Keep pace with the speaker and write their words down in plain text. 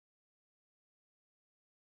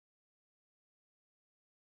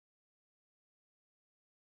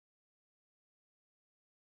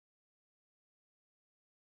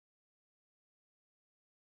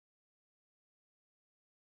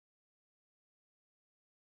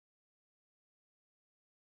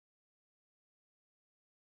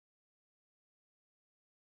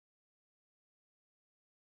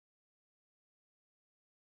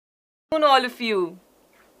All of you.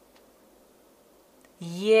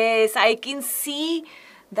 Yes, I can see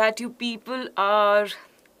that you people are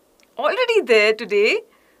already there today.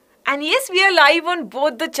 And yes, we are live on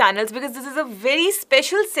both the channels because this is a very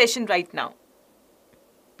special session right now.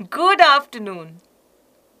 Good afternoon.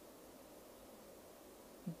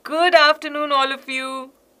 Good afternoon, all of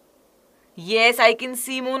you. Yes, I can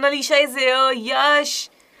see Mona Lisa is here, Yash,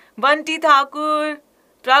 Banti Thakur,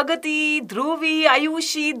 Pragati, Dhruvi,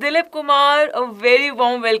 Ayushi, Dilip Kumar. A very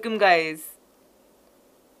warm welcome, guys.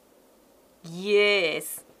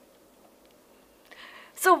 Yes.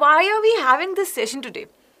 So why are we having this session today?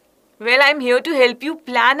 Well, I'm here to help you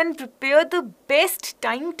plan and prepare the best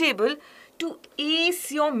timetable to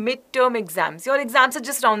ace your midterm exams. Your exams are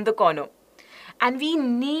just around the corner. And we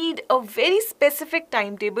need a very specific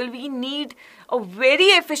timetable. We need a very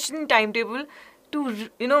efficient timetable to,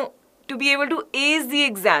 to be able to ace the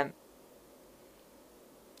exam.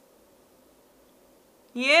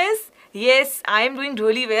 Yes, I am doing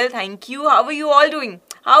really well. Thank you. How are you all doing?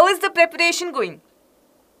 How is the preparation going?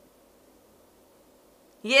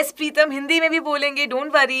 Yes, Preetam, Hindi में भी बोलेंगे.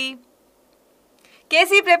 Don't worry.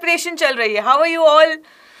 कैसी preparation चल रही है? How are you all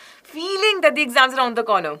feeling that the exams are around the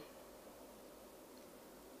corner?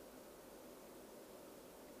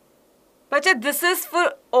 Bacha, this is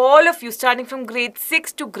for all of you starting from grade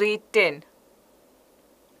 6 to grade 10.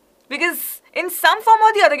 Because in some form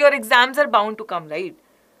or the other, your exams are bound to come, right?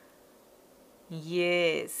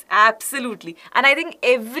 Yes, absolutely. And I think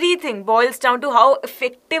everything boils down to how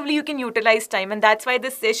effectively you can utilize time. And that's why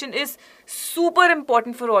this session is super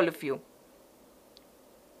important for all of you.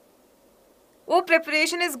 Oh,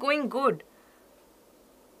 preparation is going good.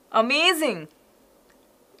 Amazing.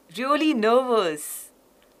 Really nervous.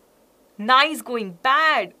 Nice going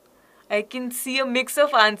bad. I can see a mix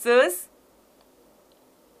of answers.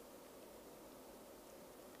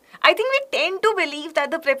 I think we tend to believe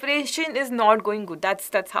that the preparation is not going good.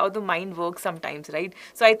 That's how the mind works sometimes, right?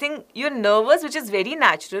 So I think you're nervous, which is very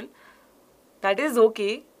natural. That is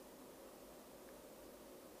okay.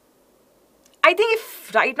 I think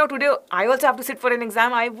if right now today I also have to sit for an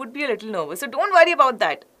exam, I would be a little nervous. So don't worry about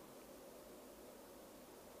that.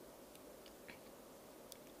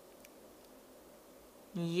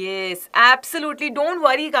 Yes, absolutely. Don't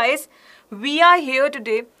worry, guys. We are here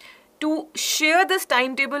today to share this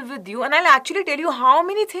timetable with you, and I'll actually tell you how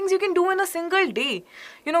many things you can do in a single day.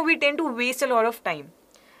 We tend to waste a lot of time.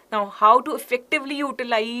 Now, how to effectively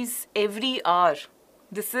utilize every hour.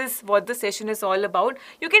 This is what the session is all about.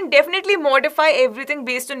 You can definitely modify everything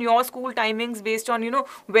based on your school timings, based on,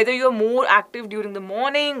 whether you're more active during the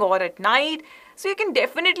morning or at night. So you can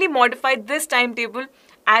definitely modify this timetable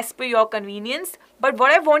as per your convenience. But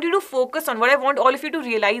what I want you to focus on, what I want all of you to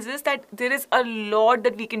realize is that there is a lot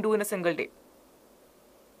that we can do in a single day.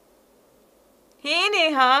 Hey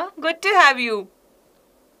Neha, good to have you.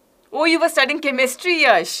 Oh, you were studying chemistry,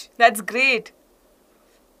 Yash. That's great.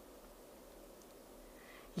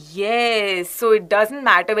 Yes, so it doesn't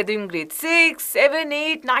matter whether you're in grade 6, 7,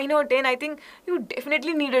 8, 9 or 10. I think you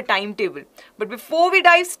definitely need a timetable. But before we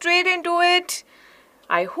dive straight into it,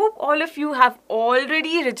 I hope all of you have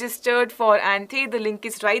already registered for ANTHE. The link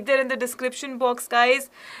is right there in the description box, guys.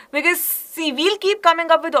 Because, see, we'll keep coming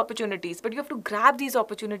up with opportunities, but you have to grab these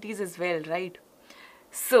opportunities as well, right?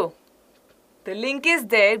 So, the link is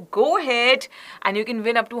there. Go ahead and you can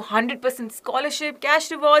win up to 100% scholarship.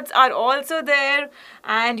 Cash rewards are also there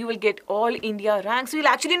and you will get all India ranks. So, you'll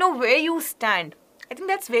actually know where you stand. I think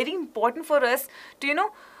that's very important for us to,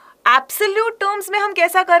 absolute terms में हम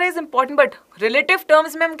कैसा कर रहे हैं is important, but relative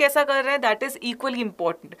terms में हम कैसा कर रहे हैं, that is equally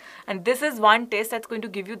important. And this is one test that's going to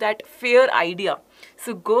give you that fair idea.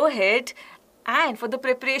 So go ahead, and for the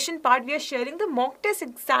preparation part, we are sharing the mock test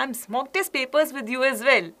exams, mock test papers with you as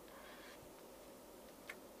well.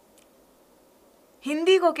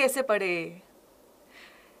 Hindi को कैसे पढ़े?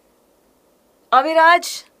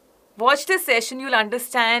 Aviraj, watch this session. You'll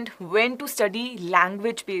understand when to study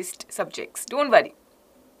language-based subjects. Don't worry.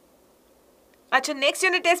 अच्छा, next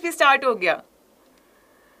unit test भी start हो गया.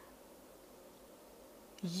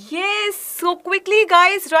 Yes, so quickly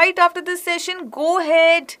guys, right after this session, go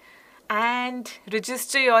ahead and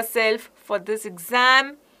register yourself for this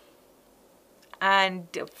exam.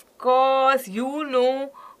 And of course,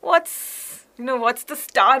 what's the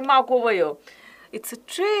star mark over here? It's a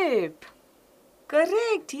trip.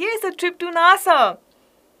 Correct, yes, a trip to NASA.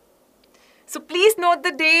 So please note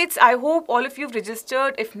the dates. I hope all of you have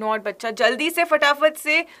registered. If not, bacha, jaldi se, fatafat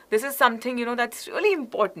se. This is something, that's really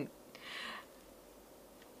important.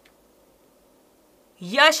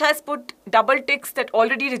 Yash has put double ticks that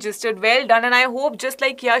already registered. Well done. And I hope just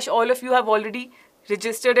like Yash, all of you have already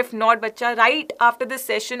registered? If not, bacha, right after this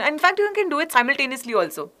session. In fact, you can do it simultaneously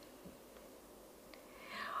also.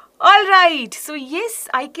 Alright, so yes,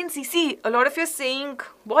 I can see a lot of you are saying,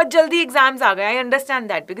 बहुत जल्दी exams आ गए. I understand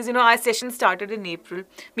that because our session started in April.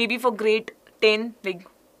 Maybe for grade 10, like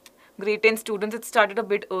grade 10 students, it started a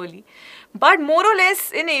bit early. But more or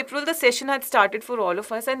less in April, the session had started for all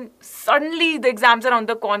of us, and suddenly the exams are on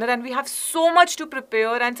the corner and we have so much to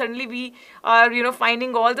prepare, and suddenly we are,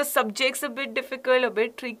 finding all the subjects a bit difficult, a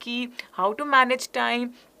bit tricky, how to manage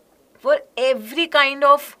time. For every kind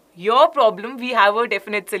of your problem, we have a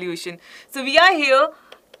definite solution. So we are here,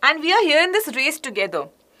 and we are here in this race together.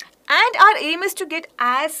 And our aim is to get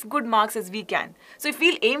as good marks as we can. So if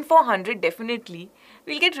we'll aim for 100, definitely,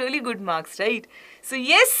 we'll get really good marks, right? So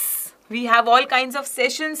yes, we have all kinds of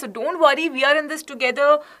sessions. So don't worry, we are in this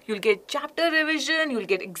together. You'll get chapter revision, you'll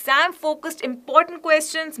get exam-focused important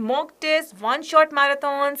questions, mock tests, one-shot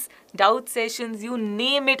marathons, doubt sessions, you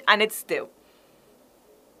name it, and it's there.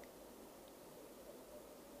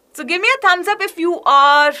 So give me a thumbs up if you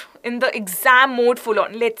are in the exam mode full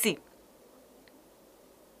on. Let's see.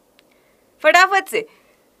 Fatafat se.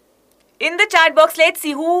 In the chat box, let's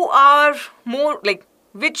see who are more, like,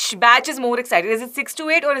 which batch is more excited. Is it 6 to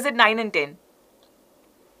 8 or is it 9 and 10?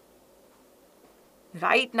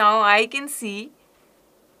 Right now, I can see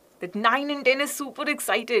that 9 and 10 is super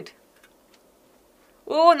excited.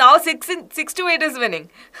 Oh, now 6 to 8 is winning.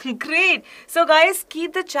 Great. So guys,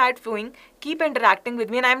 keep the chat going. Keep interacting with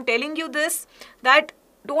me. And I'm telling you this, that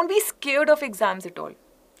don't be scared of exams at all.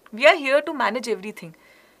 We are here to manage everything.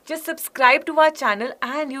 Just subscribe to our channel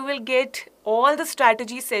and you will get all the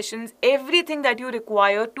strategy sessions, everything that you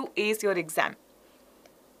require to ace your exam.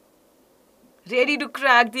 Ready to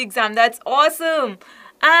crack the exam. That's awesome.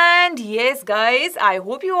 And yes, guys, I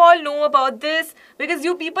hope you all know about this because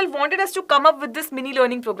you people wanted us to come up with this mini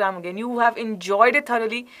learning program again. You have enjoyed it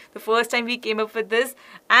thoroughly the first time we came up with this,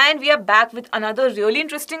 and we are back with another really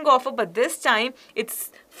interesting offer, but this time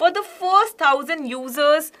it's for the first 1,000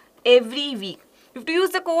 users every week. You have to use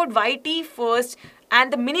the code YTFIRST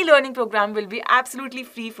and the mini learning program will be absolutely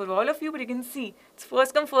free for all of you, but you can see it's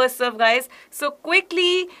first come first serve, guys. So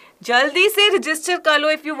quickly, jaldi se register kar lo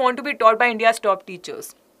if you want to be taught by India's top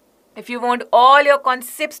teachers. If you want all your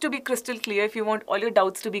concepts to be crystal clear, if you want all your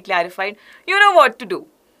doubts to be clarified, you know what to do.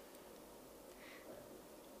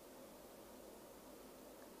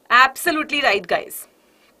 Absolutely right, guys.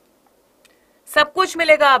 सब कुछ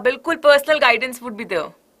मिलेगा, बिल्कुल personal guidance would be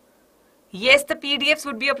there. Yes, the PDFs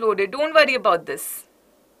would be uploaded. Don't worry about this.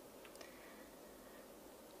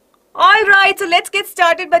 Alright, so let's get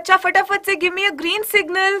started. Bacha, fatafat se give me a green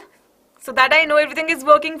signal so that I know everything is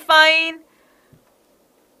working fine.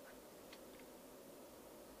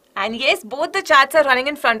 And yes, both the chats are running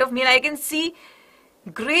in front of me and I can see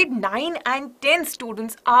grade 9 and 10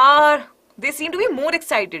 students they seem to be more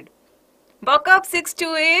excited. Buck up 6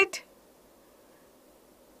 to 8.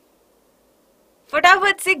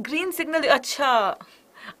 Fatafat say green signal. Acha.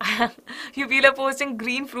 You people are posting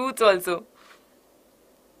green fruits also.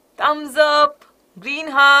 Thumbs up. Green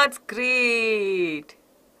hearts. Great.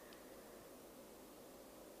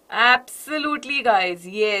 Absolutely, guys.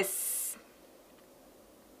 Yes.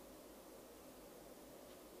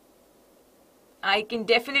 I can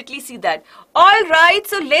definitely see that. Alright,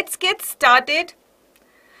 so let's get started.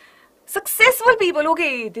 Successful people,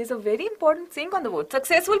 okay, there's a very important thing on the board.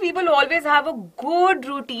 Successful people always have a good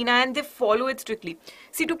routine and they follow it strictly.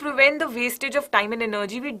 See, to prevent the wastage of time and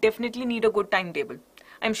energy, we definitely need a good timetable.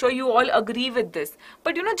 I'm sure you all agree with this.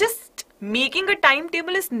 But just making a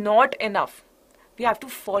timetable is not enough. We have to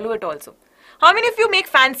follow it also. How many of you make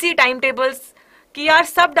fancy timetables? Ki yaar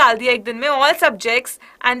sab dal diya ek din mein, all subjects,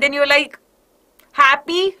 and then you're like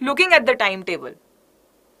happy looking at the timetable.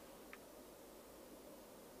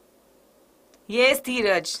 Yes,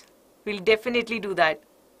 Dheeraj, we'll definitely do that.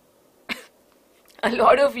 A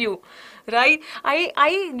lot of you, right?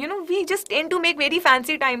 We just tend to make very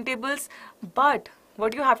fancy timetables, but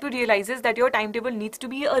what you have to realize is that your timetable needs to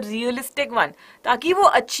be a realistic one, ताकि वो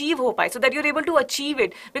achieve हो पाए, so that you're able to achieve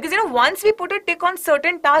it. Because once we put a tick on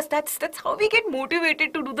certain tasks, that's how we get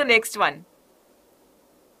motivated to do the next one.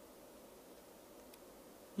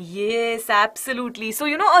 Yes, absolutely. So,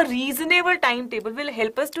 a reasonable timetable will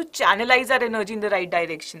help us to channelize our energy in the right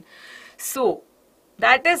direction. So,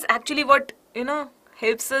 that is actually what,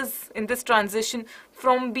 helps us in this transition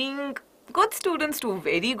from being good students to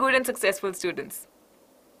very good and successful students.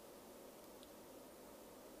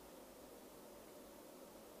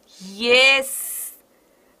 Yes.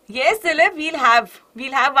 Yes, Dilip,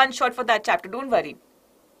 we'll have one shot for that chapter. Don't worry.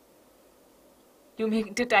 You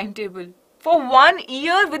make the timetable. For 1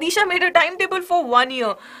 year, Vidisha made a timetable for 1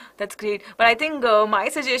 year. That's great. But I think my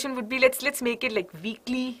suggestion would be let's make it like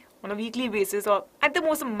weekly, on a weekly basis, or at the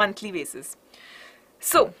most a monthly basis.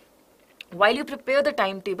 So, while you prepare the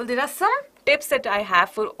timetable, there are some tips that I have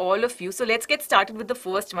for all of you. So let's get started with the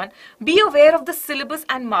first one. Be aware of the syllabus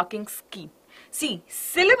and marking scheme. See,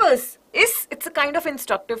 syllabus it's a kind of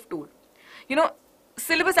instructive tool. You know,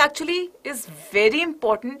 syllabus actually is very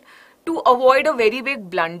important to avoid a very big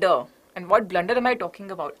blunder. And what blunder am I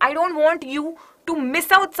talking about? I don't want you to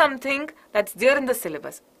miss out something that's there in the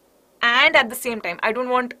syllabus. And at the same time, I don't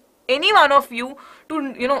want any one of you to,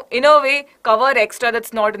 in a way, cover extra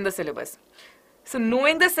that's not in the syllabus. So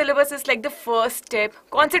knowing the syllabus is like the first step.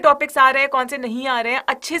 कौन से topics आ रहे हैं, कौन से नहीं आ रहे हैं,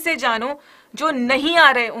 अच्छे से जानो. जो नहीं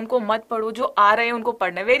आ रहे हैं उनको मत पढ़ो, जो आ रहे हैं उनको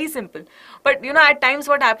पढ़ना है. Very simple. But at times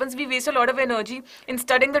what happens, we waste a lot of energy in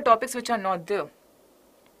studying the topics which are not there.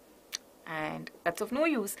 And that's of no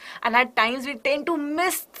use. And at times we tend to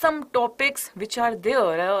miss some topics which are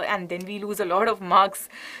there, and then we lose a lot of marks.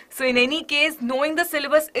 So in any case, knowing the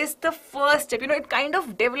syllabus is the first step. It kind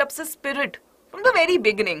of develops a spirit from the very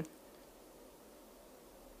beginning.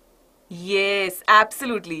 Yes,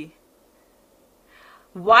 absolutely.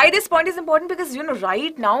 Why this point is important? Because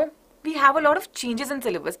right now we have a lot of changes in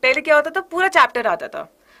syllabus. पहले क्या होता था, पूरा chapter आता था.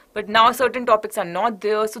 But now certain topics are not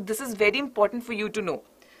there. So this is very important for you to know.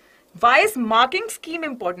 Why is marking scheme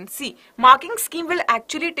important? See, marking scheme will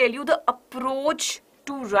actually tell you the approach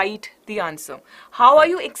to write the answer. How are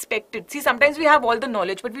you expected? See, sometimes we have all the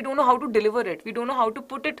knowledge, but we don't know how to deliver it. We don't know how to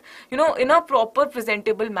put it, in a proper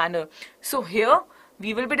presentable manner. So here,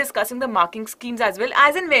 we will be discussing the marking schemes as well,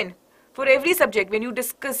 as and when. For every subject, when you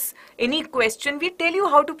discuss any question, we tell you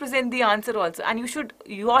how to present the answer also. And you should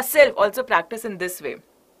yourself also practice in this way.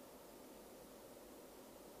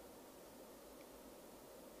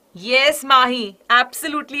 Yes, Mahi,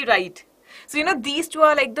 absolutely right. So, these two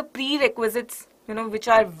are like the prerequisites, which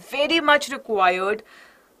are very much required.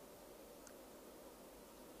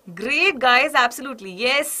 Great, guys, absolutely.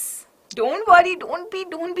 Yes. Don't worry,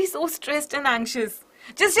 don't be so stressed and anxious.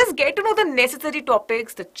 Just get to know the necessary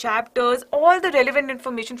topics, the chapters, all the relevant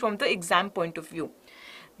information from the exam point of view.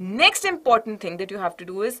 Next important thing that you have to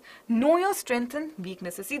do is know your strengths and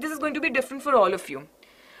weaknesses. See, this is going to be different for all of you.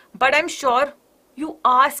 But I'm sure you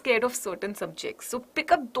are scared of certain subjects. So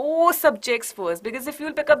pick up those subjects first. Because if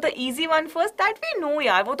you'll pick up the easy one first, that we know,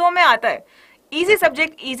 yaar. वो तो हमें आता है. Easy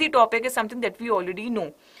subject, easy topic is something that we already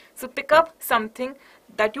know. So pick up something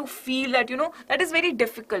that you feel that, that is very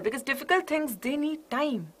difficult. Because difficult things, they need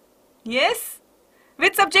time. Yes?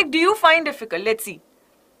 Which subject do you find difficult? Let's see.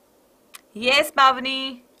 Yes,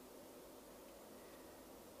 Pavani.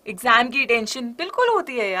 Exam की tension बिल्कुल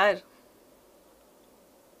होती है यार.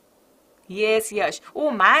 Yes, Yash. Oh,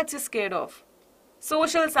 maths is scared of.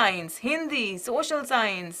 Social science, Hindi, social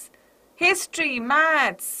science, history,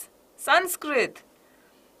 maths, Sanskrit,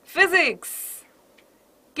 physics,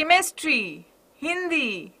 chemistry,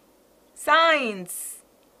 Hindi, science.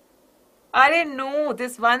 Arey no,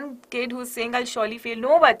 this one kid who's saying I'll surely fail.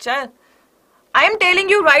 No, bacha. I am telling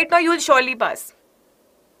you right now, you'll surely pass.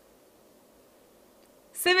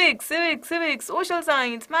 Civics, social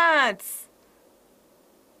science, maths.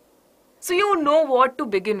 So you know what to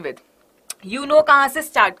begin with. You know कहाँ से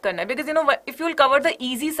start करना. Because if you'll cover the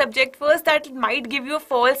easy subject first, that might give you a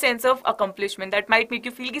false sense of accomplishment. That might make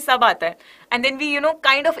you feel कि सब आता है. And then we,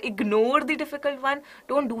 kind of ignore the difficult one.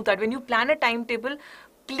 Don't do that. When you plan a timetable,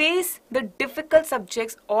 place the difficult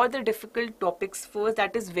subjects or the difficult topics first.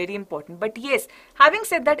 That is very important. But yes, having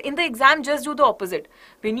said that, in the exam, just do the opposite.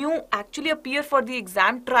 When you actually appear for the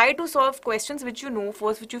exam, try to solve questions which you know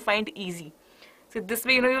first, which you find easy. So this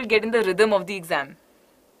way, you'll get in the rhythm of the exam.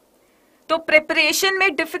 So preparation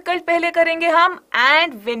में difficult पहले करेंगे हम,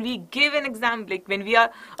 and when we give an exam, like when we are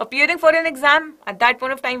appearing for an exam, at that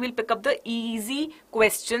point of time, we'll pick up the easy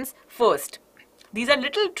questions first. These are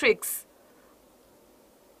little tricks.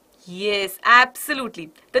 Yes,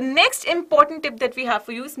 absolutely. The next important tip that we have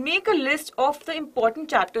for you is make a list of the important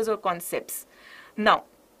chapters or concepts. Now,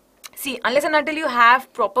 see, unless and until you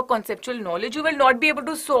have proper conceptual knowledge, you will not be able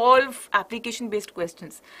to solve application-based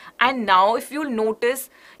questions. And now, if you'll notice,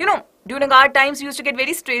 during our times, we used to get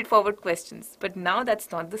very straightforward questions. But now,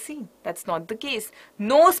 that's not the scene. That's not the case.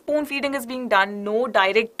 No spoon feeding is being done. No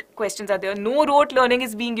direct questions are there. No rote learning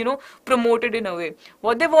is being, promoted in a way.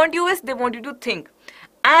 What they want you is, they want you to think.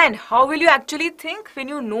 And how will you actually think when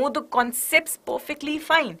you know the concepts perfectly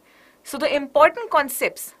fine? So, the important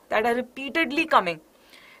concepts that are repeatedly coming,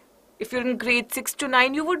 If you're in grade 6 to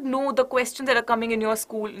 9, you would know the questions that are coming in your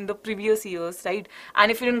school in the previous years, right? And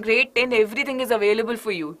if you're in grade 10, everything is available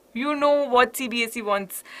for you. You know what CBSE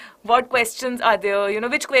wants, what questions are there, you know,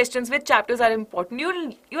 which questions, which chapters are important.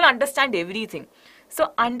 You'll understand everything.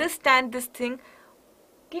 So understand this thing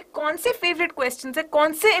कि कौन से favorite questions है,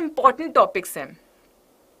 कौन से important topics हैं.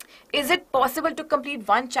 Is it possible to complete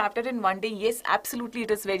one chapter in one day? Yes, absolutely,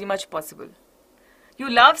 it is very much possible. You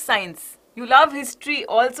love science. You love history,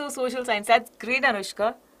 also social science. That's great,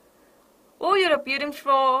 Anushka. Oh, you're appearing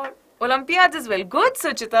for Olympiads as well. Good,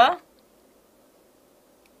 Suchita.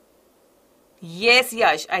 Yes,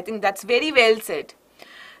 Yash. I think that's very well said.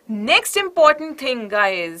 Next important thing,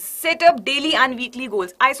 guys. Set up daily and weekly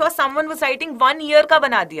goals. I saw someone was writing 1 year ka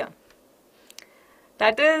bana diya.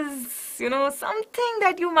 That is, you know, something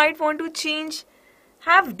that you might want to change.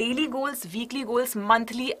 Have daily goals, weekly goals,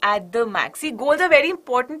 monthly at the max. See, goals are very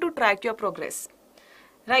important to track your progress,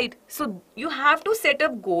 right? So you have to set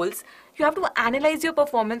up goals. You have to analyze your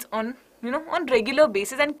performance on, you know, on regular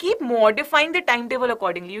basis and keep modifying the timetable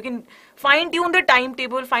accordingly. You can fine tune the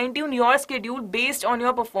timetable, fine tune your schedule based on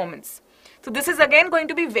your performance. So this is again going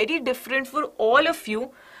to be very different for all of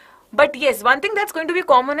you. But yes, one thing that's going to be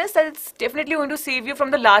common is that it's definitely going to save you from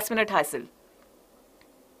the last minute hassle.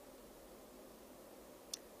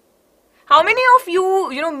 How many of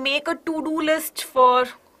you, make a to-do list for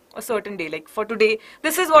a certain day? Like for today,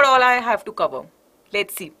 this is what all I have to cover.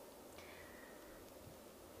 Let's see.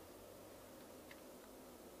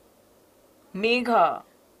 Megha.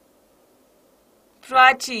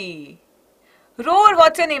 Prachi. Roar,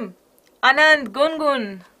 what's your name? Anand,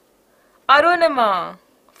 Gungun. Arunima.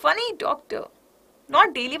 Funny doctor.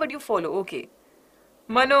 Not daily, but you follow. Okay.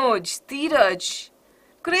 Manoj, Dheeraj.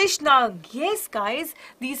 Krishna, yes guys,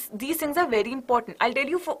 these things are very important. I'll tell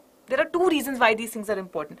you, there are 2 reasons why these things are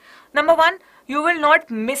important. Number 1, you will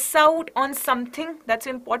not miss out on something that's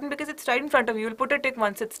important because it's right in front of you. You'll put a tick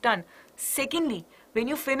once it's done. Secondly, when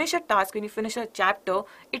you finish a task, when you finish a chapter,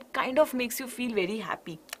 it kind of makes you feel very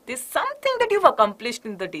happy. There's something that you've accomplished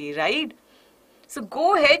in the day, right? So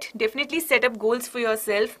go ahead, definitely set up goals for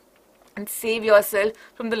yourself and save yourself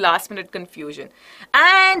from the last minute confusion.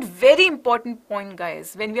 And very important point,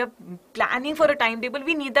 guys, when we are planning for a timetable,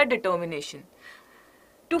 we need that determination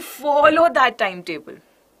to follow that timetable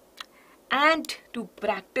and to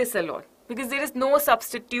practice a lot, because there is no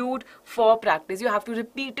substitute for practice. You have to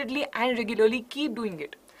repeatedly and regularly keep doing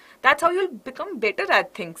it. That's how you'll become better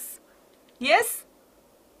at things. Yes?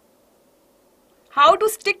 How to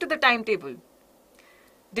stick to the timetable?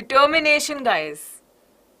 Determination, guys.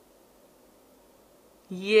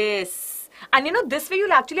 Yes. And this way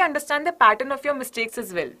you'll actually understand the pattern of your mistakes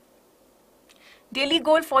as well. Daily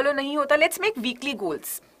goal follow nahi hota. Let's make weekly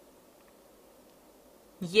goals.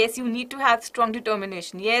 Yes, you need to have strong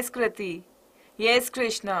determination. Yes, Kriti. Yes,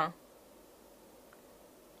 Krishna.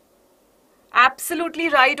 Absolutely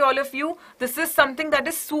right, all of you. This is something that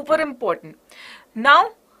is super important.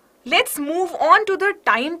 Now, let's move on to the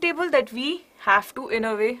timetable that we have to, in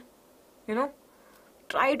a way,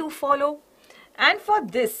 try to follow. And for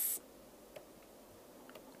this,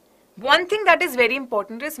 one thing that is very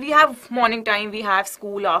important is we have morning time, we have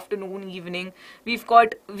school, afternoon, evening, we've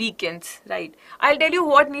got weekends, right? I'll tell you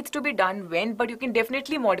what needs to be done when, but you can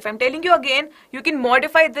definitely modify. I'm telling you again, you can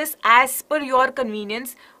modify this as per your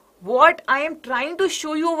convenience. What I am trying to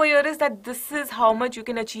show you over here is that this is how much you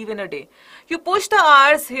can achieve in a day. You push the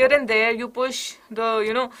hours here and there, you push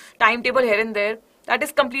the, timetable here and there. That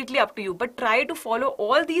is completely up to you. But try to follow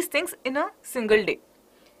all these things in a single day.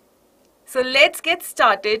 So let's get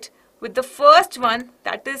started with the first one,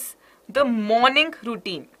 that is the morning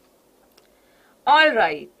routine.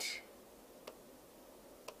 Alright.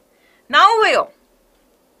 Now where?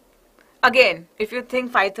 Again, if you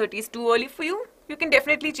think 5:30 is too early for you, you can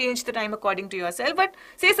definitely change the time according to yourself. But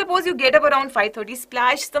say suppose you get up around 5:30,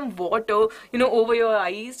 splash some water, over your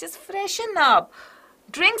eyes, just freshen up.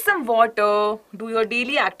 Drink some water, do your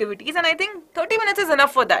daily activities, and I think 30 minutes is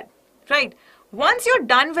enough for that, right? Once you're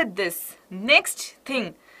done with this, next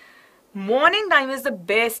thing, morning time is the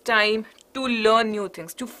best time to learn new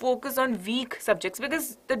things, to focus on weak subjects,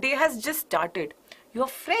 because the day has just started. You're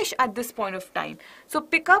fresh at this point of time. So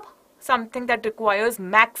pick up something that requires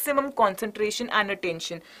maximum concentration and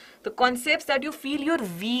attention. The concepts that you feel you're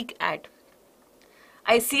weak at.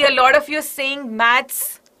 I see a lot of you saying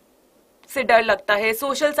maths से डर लगता है,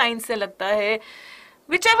 social science से लगता है.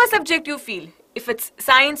 Whichever subject you feel. If it's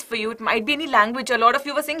science for you, it might be any language. A lot of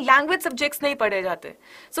you were saying language subjects नहीं पढ़े जाते.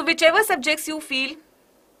 So whichever subjects you feel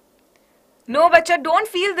No, bacha, don't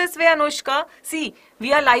feel this way, Anushka. See,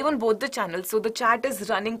 we are live on both the channels, so the chat is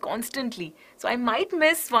running constantly. So I might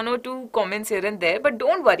miss one or two comments here and there, but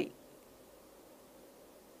don't worry.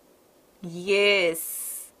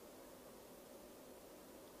 Yes.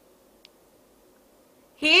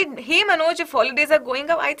 Hey Manoj, if holidays are going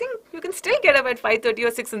up, I think you can still get up at 5:30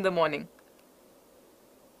 or 6 in the morning.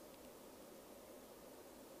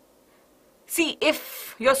 See,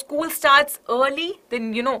 if your school starts early,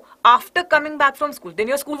 then after coming back from school, then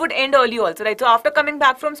your school would end early also, right? So after coming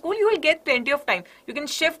back from school, you will get plenty of time. You can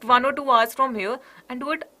shift 1 or 2 hours from here and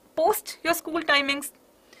do it post your school timings.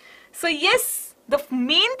 So yes, the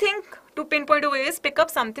main thing to pinpoint away is pick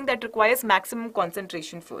up something that requires maximum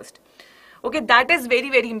concentration first. Okay, that is very,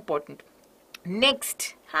 very important.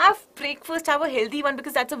 Next, have breakfast, have a healthy one,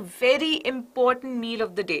 because that's a very important meal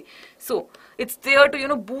of the day. So it's there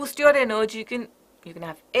to boost your energy. You can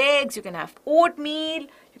have eggs, you can have oatmeal,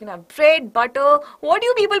 you can have bread, butter. What do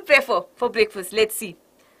you people prefer for breakfast? Let's see.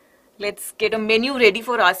 Let's get a menu ready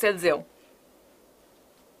for ourselves here.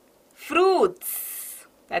 Fruits.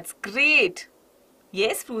 That's great.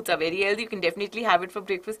 Yes, fruits are very healthy. You can definitely have it for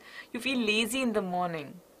breakfast. You feel lazy in the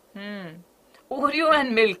morning. Oreo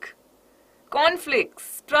and milk.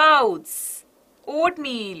 Cornflakes, sprouts,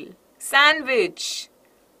 oatmeal, sandwich,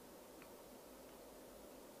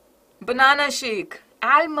 banana shake,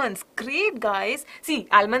 almonds. Great, guys. See,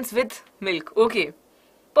 almonds with milk. Okay.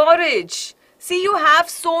 Porridge. See, you have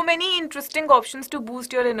so many interesting options to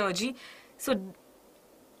boost your energy. So,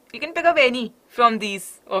 you can pick up any from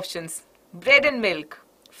these options. Bread and milk,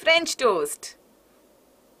 French toast,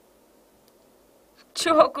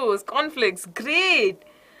 chocos, cornflakes. Great.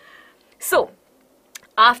 So,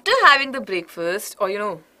 after having the breakfast, or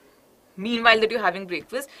meanwhile that you're having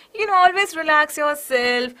breakfast, you can always relax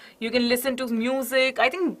yourself. You can listen to music. I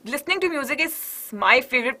think listening to music is my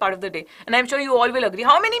favorite part of the day, and I'm sure you all will agree.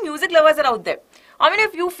 How many music lovers are out there? How many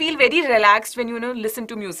of you feel very relaxed when you listen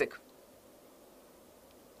to music?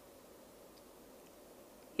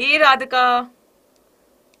 Hey Radhika.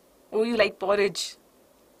 Oh, you like porridge.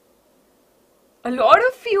 A lot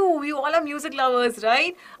of you, we all are music lovers,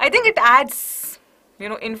 right? I think it adds,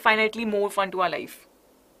 infinitely more fun to our life.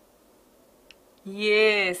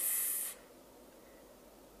 Yes.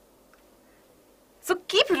 So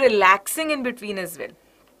keep relaxing in between as well.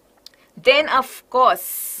 Then, of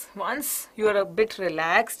course, once you're a bit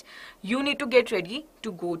relaxed, you need to get ready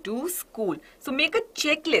to go to school. So make a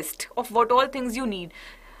checklist of what all things you need.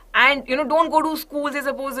 And, don't go to school, say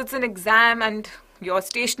suppose it's an exam and your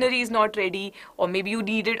stationery is not ready, or maybe you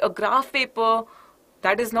needed a graph paper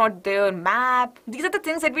that is not there, map. These are the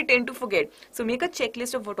things that we tend to forget. So make a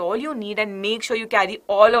checklist of what all you need and make sure you carry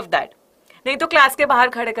all of that. नहीं तो class के बाहर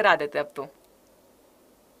खड़े करा देते अब तो.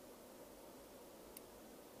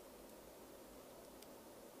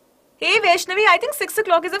 Hey Vaishnavi, I think 6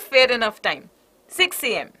 o'clock is a fair enough time. 6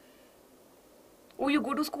 a.m. Oh, you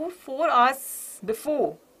go to school 4 hours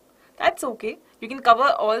before. That's okay. You can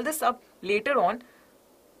cover all this up later on.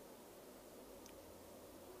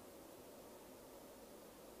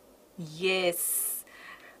 Yes,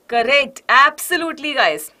 correct. Absolutely,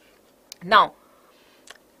 guys. Now,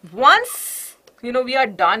 once we are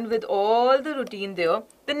done with all the routine there,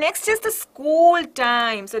 the next is the school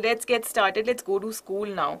time. So let's get started. Let's go to school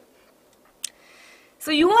now. So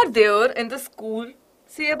you are there in the school,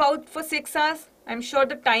 say about for 6 hours. I'm sure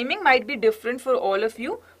the timing might be different for all of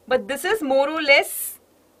you, but this is more or less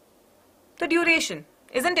the duration,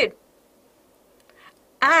 isn't it?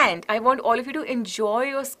 And I want all of you to enjoy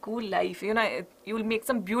your school life. You will make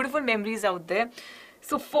some beautiful memories out there.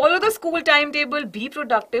 So follow the school timetable, be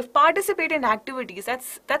productive, participate in activities.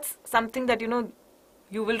 That's something that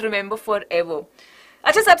you will remember forever.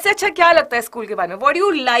 अच्छा, सबसे अच्छा क्या लगता है school के बारे में? What do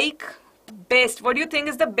you like best? What do you think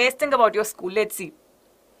is the best thing about your school? Let's see.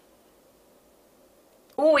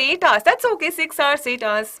 Oh, 8 hours. That's okay. 6 hours, 8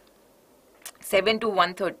 hours. 7 to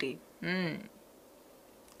 1:30.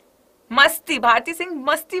 मस्ती, भारती सिंह,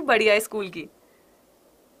 मस्ती बढ़िया है स्कूल की.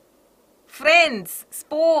 Friends,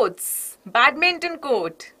 sports, badminton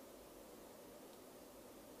court,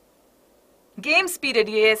 games period.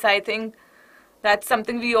 Yes, I think that's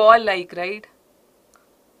something we all like, right?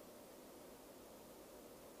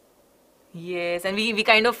 Yes, and we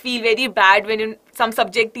kind of feel very bad when some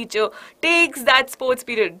subject teacher takes that sports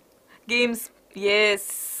period. Games,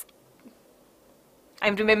 yes.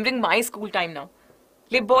 I'm remembering my school time now.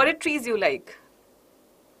 Laboratories you like?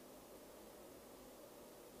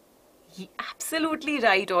 Absolutely. absolutely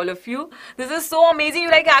right, all of you. This is so amazing.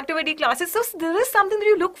 You like activity classes. So this is something that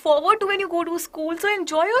you look forward to when you go to school. So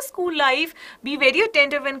enjoy your school life. Be very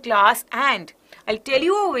attentive in class. And I'll tell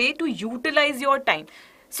you a way to utilize your time.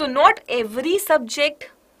 So not every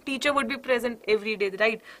subject teacher would be present every day,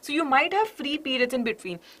 right? So you might have free periods in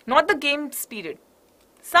between. Not the games period.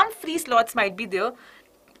 Some free slots might be there.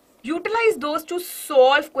 Utilize those to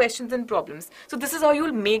solve questions and problems. So this is how you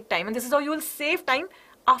will make time, and this is how you will save time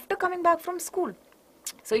after coming back from school.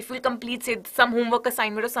 So if you complete, say, some homework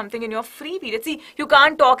assignment or something in your free period, see, you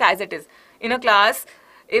can't talk as it is. In a class,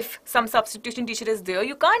 if some substitution teacher is there,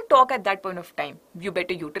 you can't talk at that point of time. You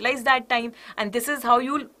better utilize that time, and this is how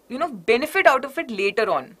you'll, benefit out of it later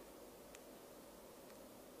on.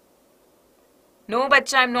 No,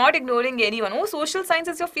 bacha, I'm not ignoring anyone. Oh, social science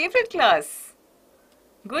is your favorite class.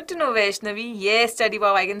 Good to know, Vaishnavi. Yes, study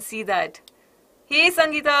wow, I can see that. Hey,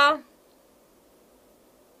 Sangeeta.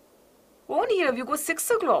 Oh, Neerav, you go 6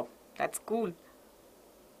 o'clock. That's cool.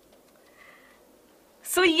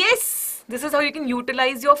 So, yes, this is how you can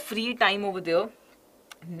utilize your free time over there.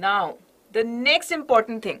 Now, the next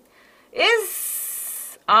important thing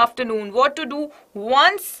is afternoon. What to do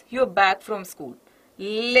once you're back from school.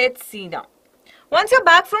 Let's see now. Once you're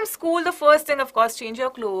back from school, the first thing, of course, change your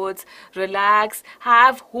clothes, relax,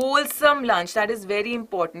 have wholesome lunch. That is very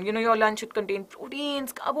important. Your lunch should contain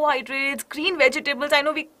proteins, carbohydrates, green vegetables. I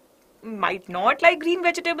know we might not like green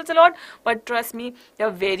vegetables a lot, but trust me, they're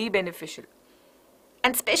very beneficial.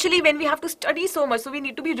 And especially when we have to study so much, so we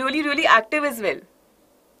need to be really, really active as well.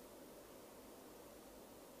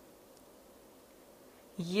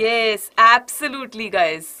 Yes, absolutely,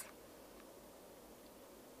 guys.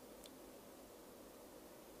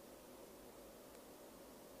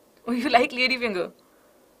 Oh, you like ladyfinger?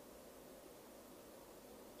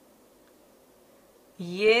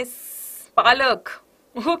 Yes, palak.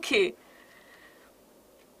 Okay.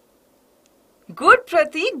 Good,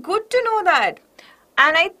 Pratik. Good to know that.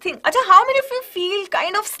 And I think, Acha, how many of you feel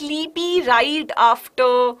kind of sleepy right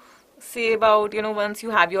after, say about, once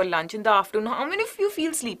you have your lunch in the afternoon? How many of you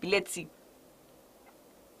feel sleepy? Let's see.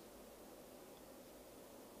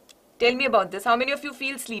 Tell me about this. How many of you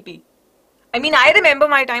feel sleepy? I mean, I remember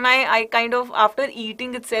my time, I kind of, after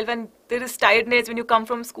eating itself, and there is tiredness when you come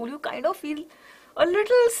from school, you kind of feel a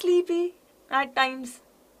little sleepy at times.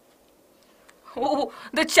 Oh,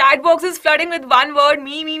 the chat box is flooding with one word,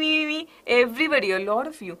 me. Everybody, a lot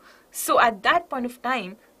of you. So at that point of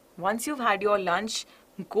time, once you've had your lunch,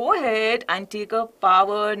 go ahead and take a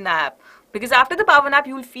power nap. Because after the power nap,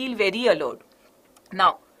 you'll feel very alert.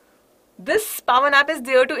 Now, this power nap is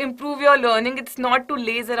there to improve your learning. It's not to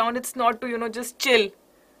laze around. It's not to, just chill.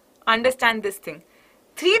 Understand this thing.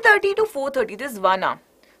 3:30 to 4:30, this is 1 hour.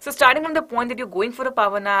 So starting from the point that you're going for a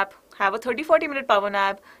power nap, have a 30-40 minute power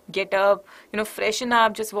nap, get up, freshen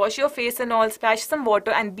up, just wash your face and all, splash some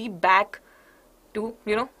water and be back to,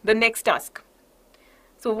 the next task.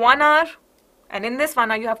 So 1 hour, and in this 1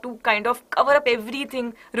 hour you have to kind of cover up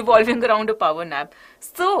everything revolving around a power nap.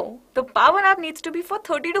 So the power nap needs to be for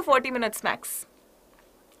 30 to 40 minutes max.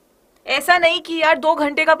 ऐसा नहीं कि यार 2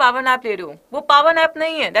 घंटे का power nap ले रहे हो, वो power nap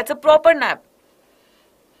नहीं है, that's a proper nap.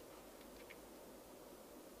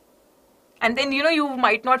 And then, you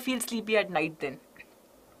might not feel sleepy at night then.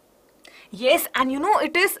 Yes, and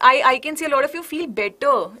it is, I can see a lot of you feel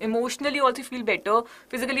better. Emotionally also feel better.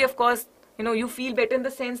 Physically, of course, you feel better in the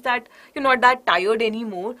sense that you're not that tired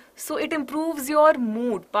anymore. So it improves your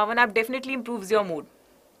mood. Power nap definitely improves your mood.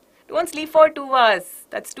 Don't sleep for 2 hours.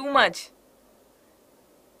 That's too much.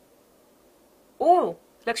 Oh,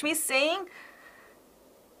 Lakshmi is saying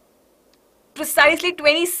precisely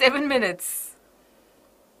 27 minutes.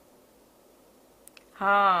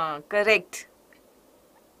 Correct.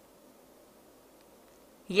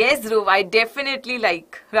 Yes, Dhruv, I definitely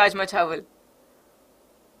like Rajma Chawal.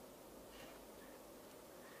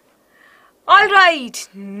 Alright,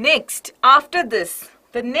 next, after this,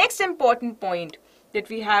 the next important point that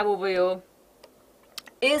we have over here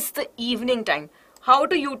is the evening time. How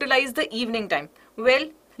to utilize the evening time? Well,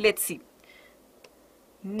 let's see.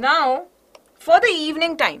 Now, for the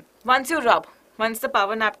evening time, once the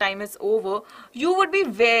power nap time is over, you would be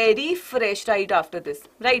very fresh right after this,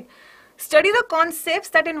 right? Study the concepts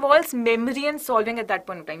that involves memory and solving at that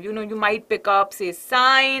point of time. You might pick up, say,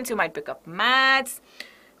 science, you might pick up maths,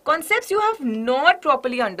 concepts you have not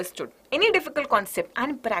properly understood. Any difficult concept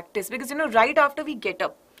and practice, because right after we get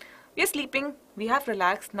up, we are sleeping, we have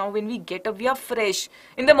relaxed. Now when we get up, we are fresh.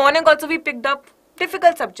 In the morning also we picked up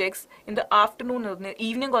difficult subjects. In the afternoon or in the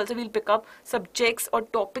evening also we'll pick up subjects or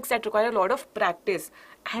topics that require a lot of practice.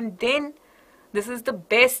 And then this is the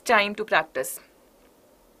best time to practice.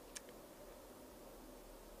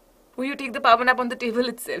 Or you take the power nap on the table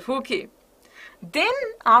itself. Okay. Then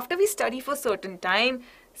after we study for certain time,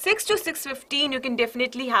 6 to 6:15, you can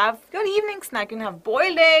definitely have your evening snack. You can have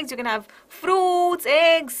boiled eggs, you can have fruits,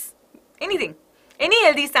 eggs, anything. Any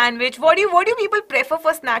healthy sandwich. What do people prefer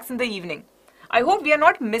for snacks in the evening? I hope we are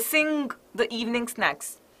not missing the evening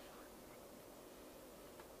snacks.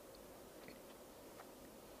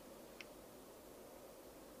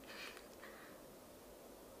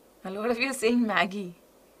 A lot of you are saying Maggie.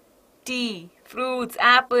 Tea, fruits,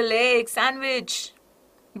 apple, egg, sandwich,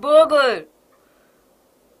 burger,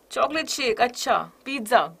 chocolate shake, acha,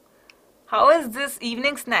 pizza. How is this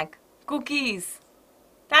evening snack? Cookies.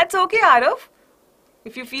 That's okay, Arav.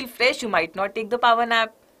 If you feel fresh, you might not take the power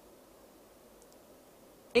nap.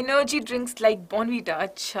 Energy drinks like Bonvita,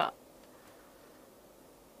 acha.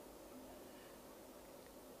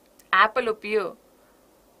 Apple or pear.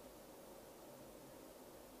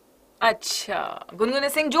 अच्छा गुनगुन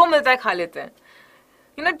सिंह जो मिलता है खा लेते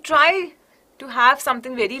हैं try to have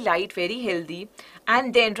something very light, very healthy,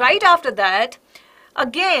 and then right after that,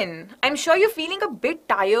 again, I'm sure you're feeling a bit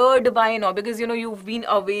tired by now because you've been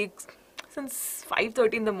awake since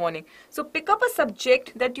 5:30 in the morning. So pick up a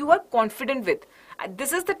subject that you are confident with.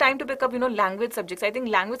 This is the time to pick up language subjects. I think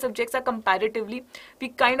language subjects are comparatively, we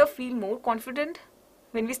kind of feel more confident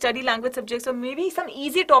when we study language subjects, or maybe some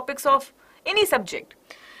easy topics of any subject.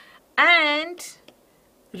 And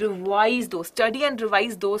revise those, study and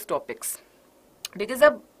revise those topics. Because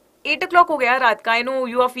अब 8 o'clock हो गया रात का, I know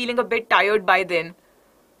you are feeling a bit tired by then.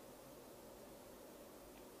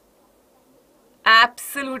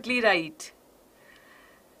 Absolutely right.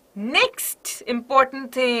 Next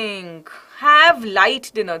important thing, have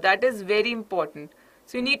light dinner. That is very important.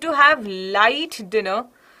 So you need to have light dinner.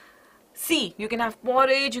 See, you can have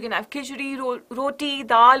porridge, you can have khichdi, roti,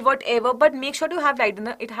 dal, whatever, but make sure to have light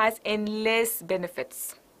dinner. It has endless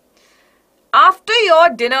benefits. After your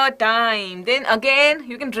dinner time, then again,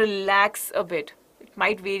 you can relax a bit. It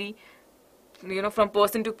might vary, from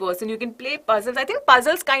person to person. You can play puzzles. I think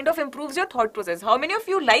puzzles kind of improves your thought process. How many of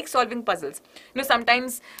you like solving puzzles?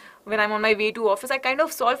 Sometimes when I'm on my way to office, I kind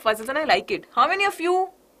of solve puzzles and I like it. How many of you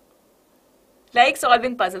like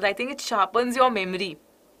solving puzzles? I think it sharpens your memory.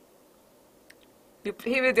 You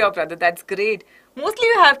play with your brother, that's great. Mostly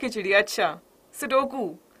you have khichdi, acha.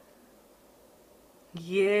 Sudoku.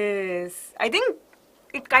 Yes. I think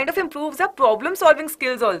it kind of improves our problem solving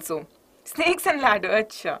skills also. Snakes and ladder,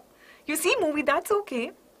 acha. You see movie, that's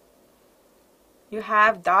okay. You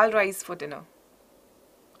have dal rice for dinner.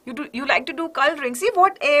 You like to do coloring. See,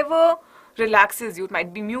 whatever relaxes you. It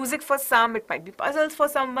might be music for some, it might be puzzles for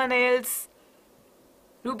someone else.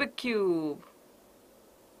 Rubik Cube.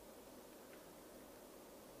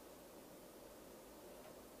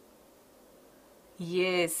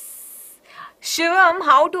 Yes. Shivam,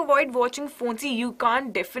 how to avoid watching phone? See, you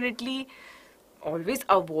can't definitely always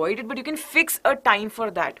avoid it, but you can fix a time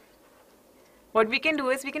for that. What we can do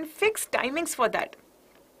is we can fix timings for that.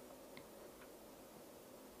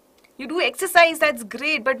 You do exercise, that's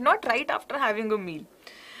great, but not right after having a meal.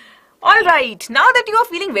 Alright, now that you are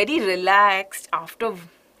feeling very relaxed after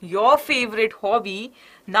your favorite hobby,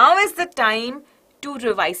 now is the time to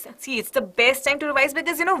revise. See, it's the best time to revise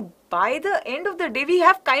because, by the end of the day, we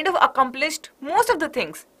have kind of accomplished most of the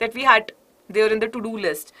things that we had there in the to-do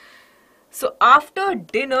list. So after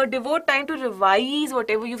dinner, devote time to revise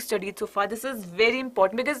whatever you've studied so far. This is very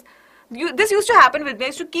important because this used to happen with me. I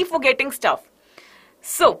used to keep forgetting stuff.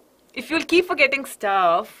 So if you'll keep forgetting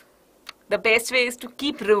stuff, the best way is to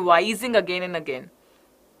keep revising again and again.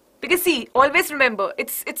 Because see, always remember,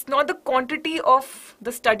 it's not the quantity of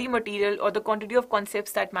the study material or the quantity of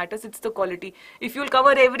concepts that matters, it's the quality. If you'll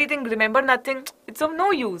cover everything, remember nothing, it's of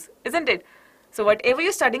no use, isn't it? So whatever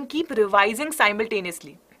you're studying, keep revising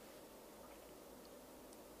simultaneously.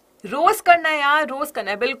 Roz karna hai yaar, roz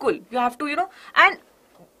karna hai, bilkul. You have to, and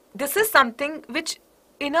this is something which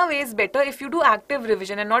in a way is better if you do active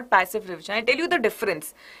revision and not passive revision. I tell you the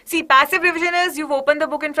difference. See, passive revision is you've opened the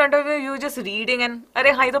book in front of you, you're just reading and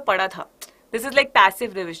arey haan, ye to padha tha. This is like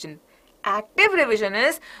passive revision. Active revision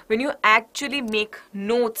is when you actually make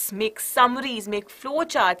notes, make summaries, make flow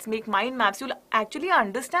charts, make mind maps. You'll actually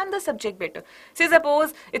understand the subject better. Say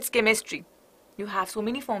suppose it's chemistry. You have so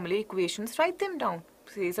many formula equations, write them down.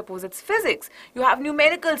 Say suppose it's physics. You have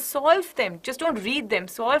numericals, solve them. Just don't read them,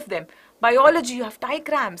 solve them. Biology, you have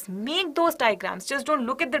diagrams. Make those diagrams. Just don't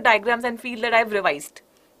look at the diagrams and feel that I've revised.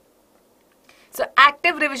 So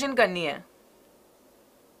active revision karni hai.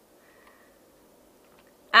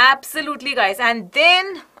 Absolutely, guys. And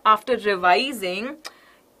then after revising,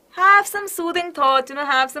 have some soothing thoughts,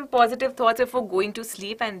 have some positive thoughts before going to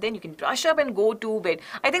sleep, and then you can brush up and go to bed.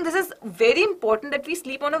 I think this is very important that we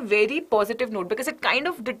sleep on a very positive note, because it kind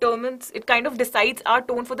of decides our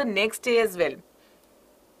tone for the next day as well.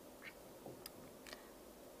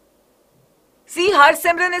 See,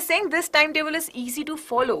 Harsimran is saying this timetable is easy to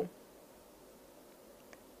follow.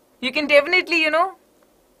 You can definitely,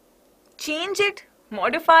 change it,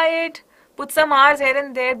 modify it, put some hours here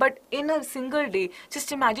and there, but in a single day,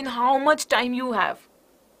 just imagine how much time you have.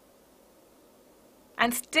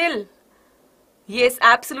 And still, yes,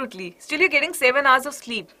 absolutely, still you're getting 7 hours of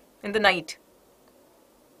sleep in the night.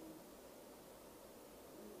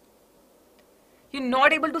 You're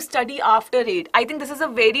not able to study after 8. I think this is a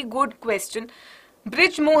very good question.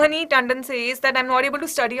 Brij Mohani Tandon says that I'm not able to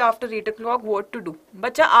study after 8 o'clock, what to do?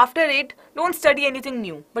 Bacha, after 8, don't study anything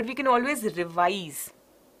new, but we can always revise.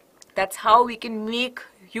 That's how we can make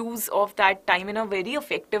use of that time in a very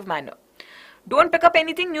effective manner. Don't pick up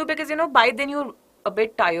anything new, because, by then you're a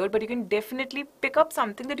bit tired, but you can definitely pick up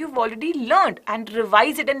something that you've already learned and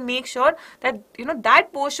revise it and make sure that,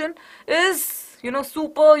 that portion is,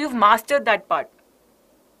 super, you've mastered that part.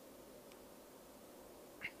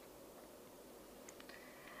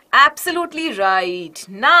 Absolutely right.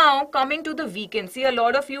 Now, coming to the weekend. See, a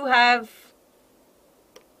lot of you have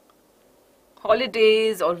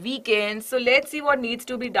holidays or weekends. So, let's see what needs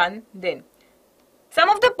to be done then. Some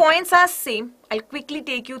of the points are same. I'll quickly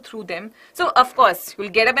take you through them. So, of course, you'll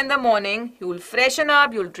get up in the morning. You'll freshen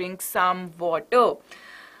up. You'll drink some water.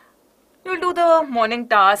 You'll do the morning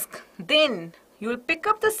task. Then, you'll pick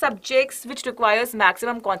up the subjects which requires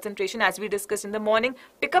maximum concentration, as we discussed in the morning.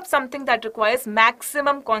 Pick up something that requires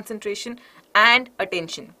maximum concentration and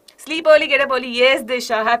attention. Sleep early, get up early. Yes,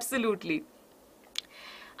 Disha, absolutely.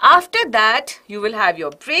 After that, you will have your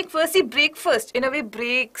breakfast. See, breakfast in a way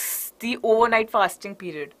breaks the overnight fasting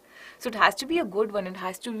period. So it has to be a good one. It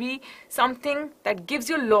has to be something that gives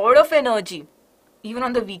you a lot of energy. Even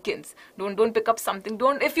on the weekends, don't pick up something.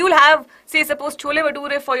 If you'll have, say, suppose chole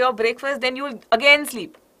bhature for your breakfast, then you'll again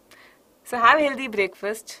sleep. So have healthy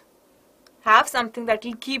breakfast. Have something that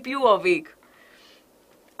will keep you awake.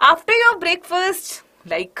 After your breakfast,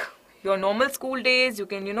 like your normal school days, you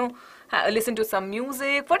can, listen to some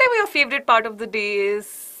music. Whatever your favorite part of the day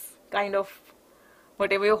is, kind of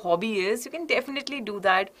whatever your hobby is, you can definitely do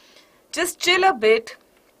that. Just chill a bit.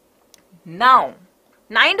 Now,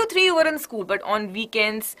 9 to 3 you were in school, but on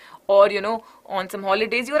weekends or, on some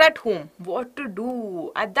holidays, you're at home. What to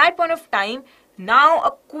do? At that point of time, now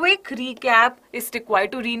a quick recap is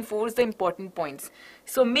required to reinforce the important points.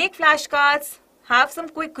 So make flashcards, have some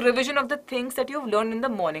quick revision of the things that you've learned in the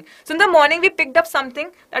morning. So in the morning, we picked up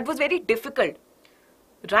something that was very difficult.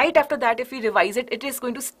 Right after that, if we revise it, it is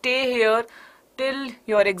going to stay here till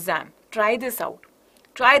your exam. Try this out.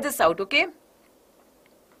 Try this out, okay?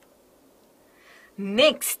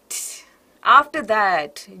 Next, after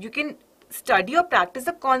that, you can study or practice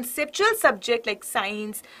a conceptual subject like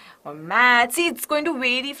science or math. See, it's going to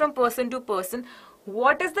vary from person to person.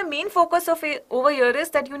 What is the main focus of over here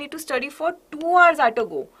is that you need to study for 2 hours at a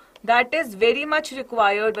go. That is very much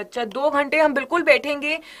required. बच्चा 2 घंटे हम बिल्कुल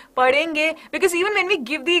बैठेंगे, पढ़ेंगे, because even when we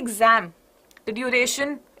give the exam, the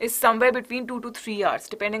duration is somewhere between 2 to 3 hours,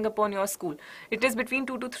 depending upon your school. It is between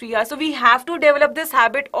 2 to 3 hours. So we have to develop this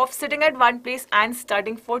habit of sitting at one place and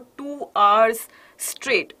studying for 2 hours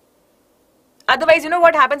straight. Otherwise,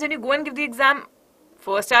 what happens when you go and give the exam?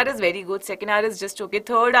 First hour is very good, second hour is just okay,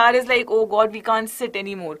 third hour is like, oh God, we can't sit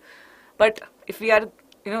anymore. But if we are,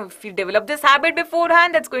 if we develop this habit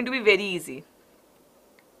beforehand, that's going to be very easy.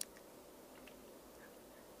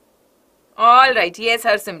 All right, yes,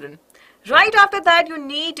 Harsimran. Right after that, you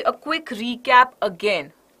need a quick recap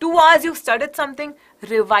again. 2 hours you've studied something,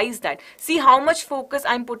 revise that. See how much focus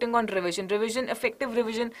I'm putting on revision. Effective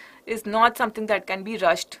revision is not something that can be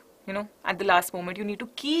rushed, at the last moment. You need to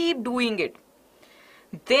keep doing it.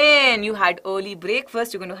 Then you had early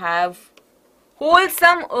breakfast. You're going to have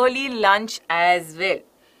wholesome early lunch as well.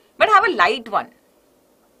 But have a light one.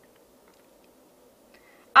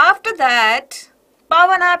 After that,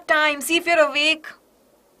 power nap time. See if you're awake.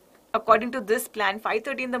 According to this plan,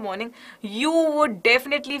 5:30 in the morning, you would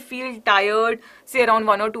definitely feel tired, say around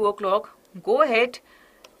 1 or 2 o'clock. Go ahead.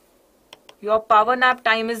 Your power nap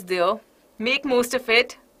time is there. Make most of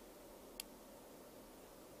it.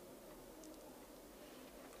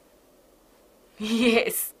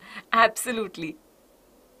 Yes, absolutely.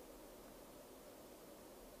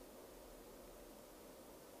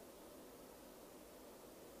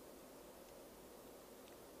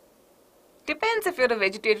 Depends if you're a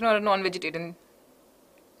vegetarian or a non-vegetarian.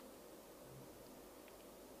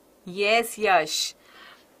 Yes, Yash.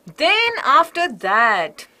 Then after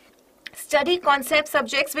that, study concept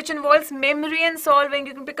subjects which involves memory and solving.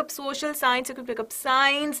 You can pick up social science, you can pick up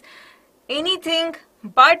science, anything,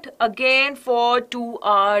 but again for 2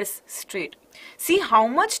 hours straight. See how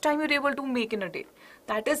much time you're able to make in a day.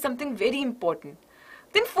 That is something very important.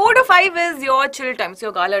 Then 4 to 5 is your chill time, so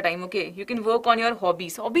your gala time, okay? You can work on your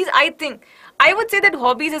hobbies. Hobbies, I would say that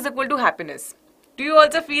hobbies is equal to happiness. Do you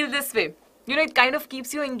also feel this way? You know, it kind of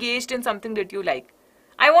keeps you engaged in something that you like.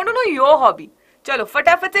 I want to know your hobby. Chalo,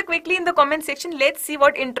 fatafat se quickly in the comment section, let's see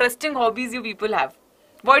what interesting hobbies you people have.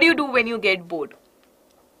 What do you do when you get bored?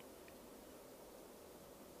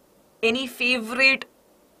 Any favorite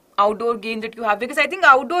outdoor game that you have? Because I think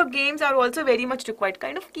outdoor games are also very much required.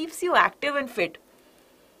 Kind of keeps you active and fit.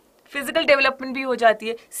 Physical development भी हो जाती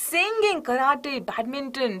है. Singing, karate,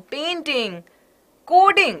 badminton, painting,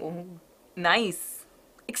 coding. Oh, nice.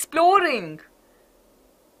 Exploring.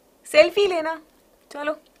 Selfie लेना.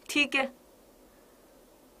 चलो, ठीक है.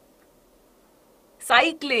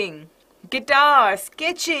 Cycling, guitar,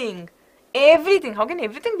 sketching, everything. How can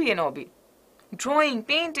everything be an hobby? Drawing,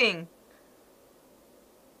 painting.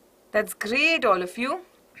 That's great, all of you.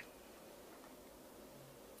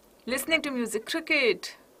 Listening to music,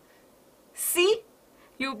 cricket. See,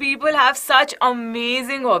 you people have such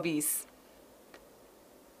amazing hobbies.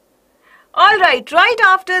 Alright, right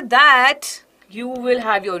after that, you will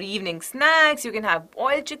have your evening snacks. You can have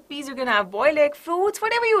boiled chickpeas, you can have boiled egg, fruits,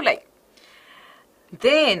 whatever you like.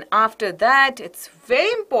 Then after that, it's very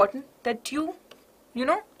important that you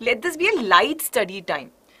let this be a light study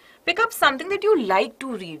time. Pick up something that you like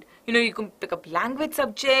to read. You know, you can pick up language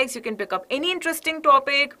subjects, you can pick up any interesting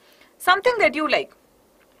topic, something that you like.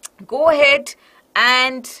 Go ahead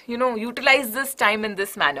and, utilize this time in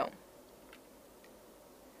this manner.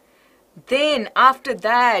 Then after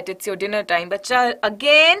that, it's your dinner time. But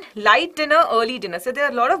again, light dinner, early dinner. So there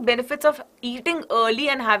are a lot of benefits of eating early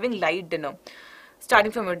and having light dinner.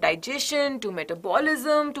 Starting from your digestion, to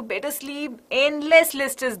metabolism, to better sleep, endless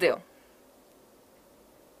list is there.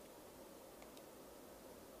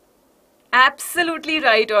 Absolutely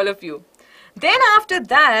right, all of you. Then after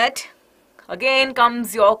that, again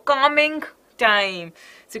comes your calming time.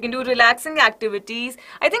 So you can do relaxing activities.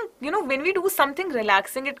 I think, when we do something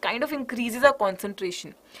relaxing, it kind of increases our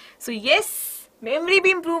concentration. So yes, memory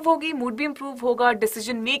bhi improve hogi, mood bhi improve hoga,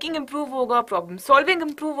 decision making improve hoga, problem solving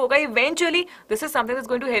improve hoga. Eventually, this is something that's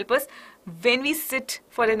going to help us when we sit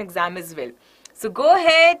for an exam as well. So go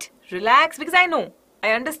ahead, relax, because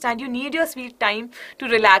I understand you need your sweet time to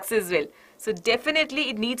relax as well. So definitely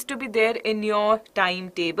it needs to be there in your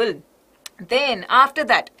timetable. Then after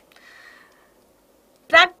that,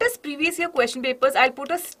 practice previous year question papers. I'll put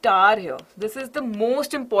a star here. This is the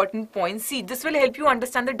most important point. See, this will help you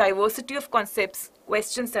understand the diversity of concepts,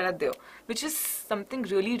 questions that are there, which is something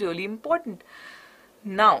really, really important.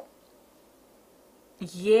 Now,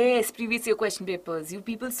 yes, previous year question papers. You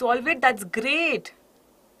people solve it. That's great.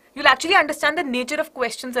 You'll actually understand the nature of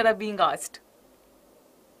questions that are being asked.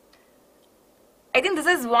 I think this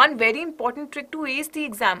is one very important trick to ace the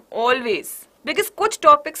exam, always. Because कुछ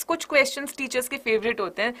topics, कुछ questions teachers के favorite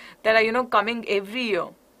होते हैं that are, coming every year.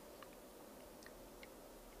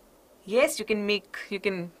 Yes, you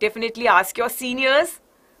can definitely ask your seniors.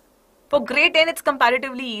 For grade 10, it's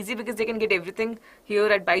comparatively easy because they can get everything here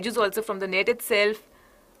at BYJU'S also from the net itself.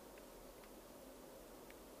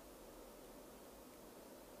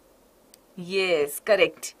 Yes,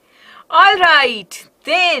 correct. Alright,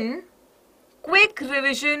 then quick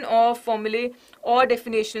revision of formulae or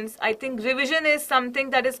definitions. I think revision is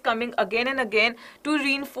something that is coming again and again to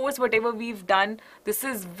reinforce whatever we've done. This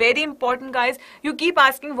is very important, guys. You keep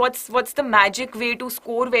asking what's the magic way to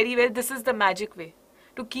score very well. This is the magic way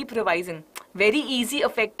to keep revising. Very easy,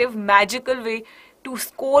 effective, magical way to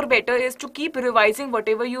score better is to keep revising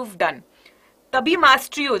whatever you've done. Tabhi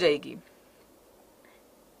mastery ho jayegi.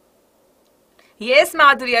 Yes,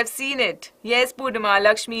 Madhuri, I've seen it. Yes, Purnima,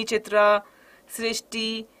 Lakshmi, Chitra,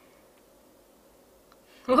 Srishti.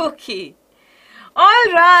 Okay.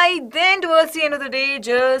 Alright, then towards the end of the day,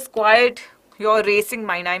 just quiet your racing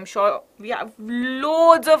mind. I'm sure we have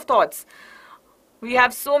loads of thoughts. We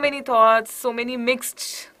have so many thoughts, so many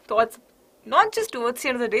mixed thoughts, not just towards the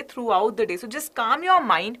end of the day, throughout the day. So just calm your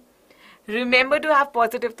mind. Remember to have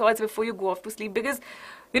positive thoughts before you go off to sleep, because,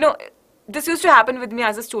 this used to happen with me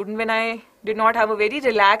as a student when I did not have a very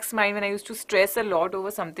relaxed mind, when I used to stress a lot over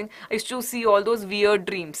something. I used to see all those weird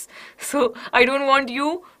dreams. So I don't want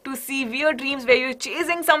you to see weird dreams where you're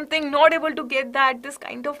chasing something, not able to get that. This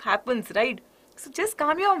kind of happens, right? So just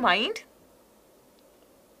calm your mind.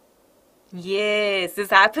 Yes,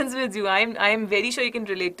 this happens with you. I am very sure you can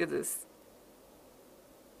relate to this.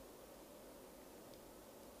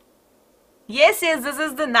 Yes, yes, this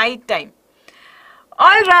is the night time.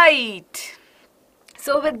 All right.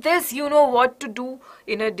 So with this, you know what to do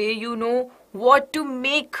in a day. You know what to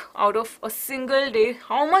make out of a single day,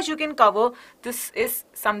 how much you can cover. This is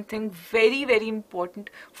something very, very important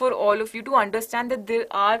for all of you to understand, that there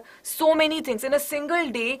are so many things. In a single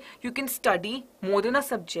day, you can study more than a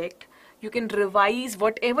subject. You can revise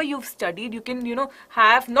whatever you've studied. You can,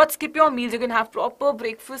 have, not skip your meals. You can have proper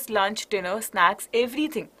breakfast, lunch, dinner, snacks,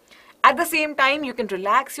 everything. At the same time, you can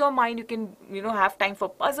relax your mind. You can, have time for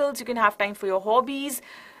puzzles. You can have time for your hobbies.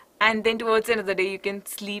 And then towards the end of the day, you can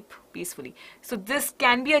sleep peacefully. So this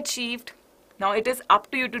can be achieved. Now it is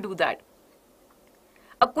up to you to do that.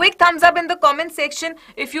 A quick thumbs up in the comment section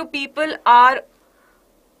if you people are,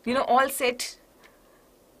 all set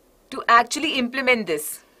to actually implement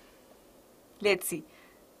this. Let's see.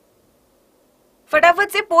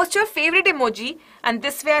 Fatafat say post your favorite emoji, and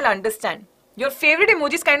this way I'll understand. Your favorite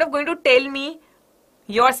emoji is kind of going to tell me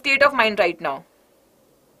your state of mind right now.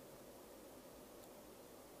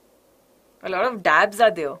 A lot of dabs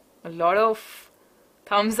are there. A lot of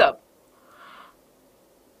thumbs up.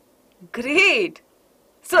 Great.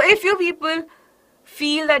 So if you people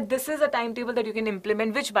feel that this is a timetable that you can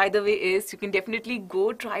implement, which by the way is, you can definitely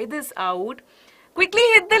go try this out. Quickly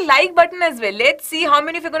hit the like button as well. Let's see how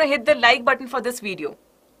many of you are going to hit the like button for this video.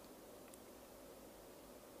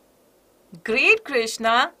 Great,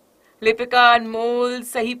 Krishna, Lipika, Anmol,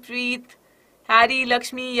 Sahipreet, Harry,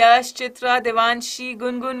 Lakshmi, Yash, Chitra, Devanshi,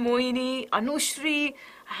 Gungun, Mohini, Anushri,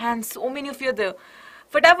 and so many of you are there.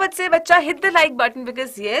 Fatafat say, bacha, hit the like button,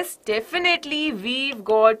 because yes, definitely we've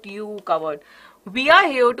got you covered. We are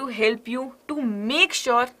here to help you to make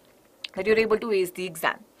sure that you're able to ace the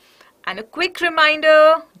exam. And a quick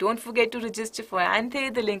reminder, don't forget to register for ANTHE.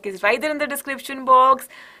 The link is right there in the description box.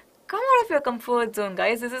 Come out of your comfort zone,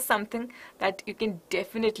 guys. This is something that you can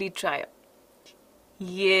definitely try.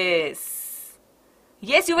 Yes.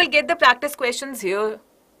 Yes, you will get the practice questions here.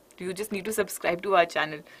 You just need to subscribe to our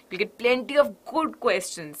channel. You'll get plenty of good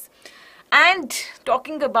questions. And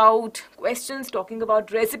talking about questions, talking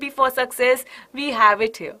about recipe for success, we have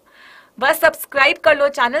it here. बस subscribe कर लो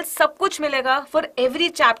channel, सब कुछ मिलेगा. For every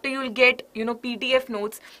chapter you will get PDF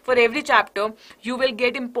notes. For every chapter you will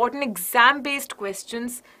get important exam based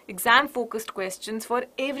questions, exam focused questions. For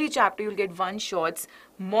every chapter you'll get one shots,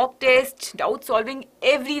 mock tests, doubt solving,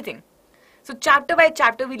 everything. So chapter by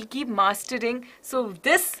chapter we'll keep mastering. So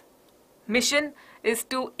this mission is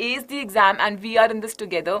to ace the exam, and we are in this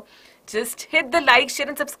together. Just hit the like, share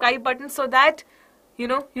and subscribe button so that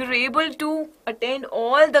you're able to attend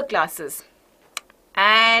all the classes.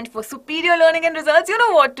 And for superior learning and results, you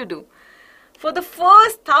know what to do. For the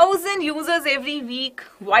first 1,000 users every week,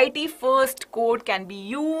 YTFIRST code can be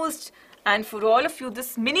used. And for all of you,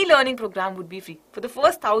 this mini learning program would be free. For the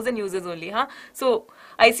first 1,000 users only, huh? So,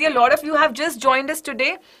 I see a lot of you have just joined us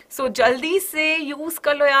today. So, jaldi se use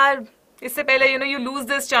kar lo yaar. Isse pehle, you lose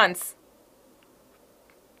this chance.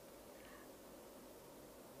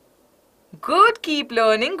 Good, keep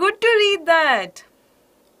learning. Good to read that.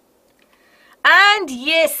 And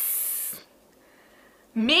yes,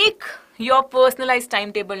 make your personalized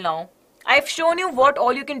timetable now. I've shown you what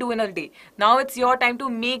all you can do in a day. Now it's your time to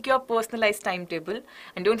make your personalized timetable.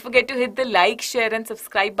 And don't forget to hit the like, share and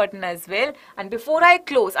subscribe button as well. And before I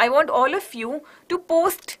close, I want all of you to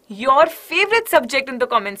post your favorite subject in the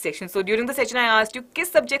comment section. So during the session, I asked you,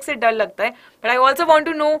 किस subject से डर लगता है? But I also want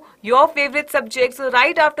to know your favorite subject. So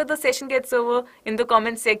right after the session gets over, in the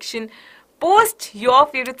comment section, post your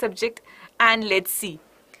favorite subject and let's see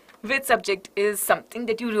which subject is something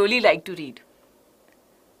that you really like to read.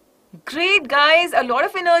 Great, guys. A lot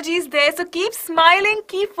of energy is there. So keep smiling,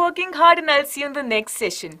 keep working hard, and I'll see you in the next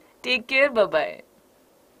session. Take care. Bye-bye.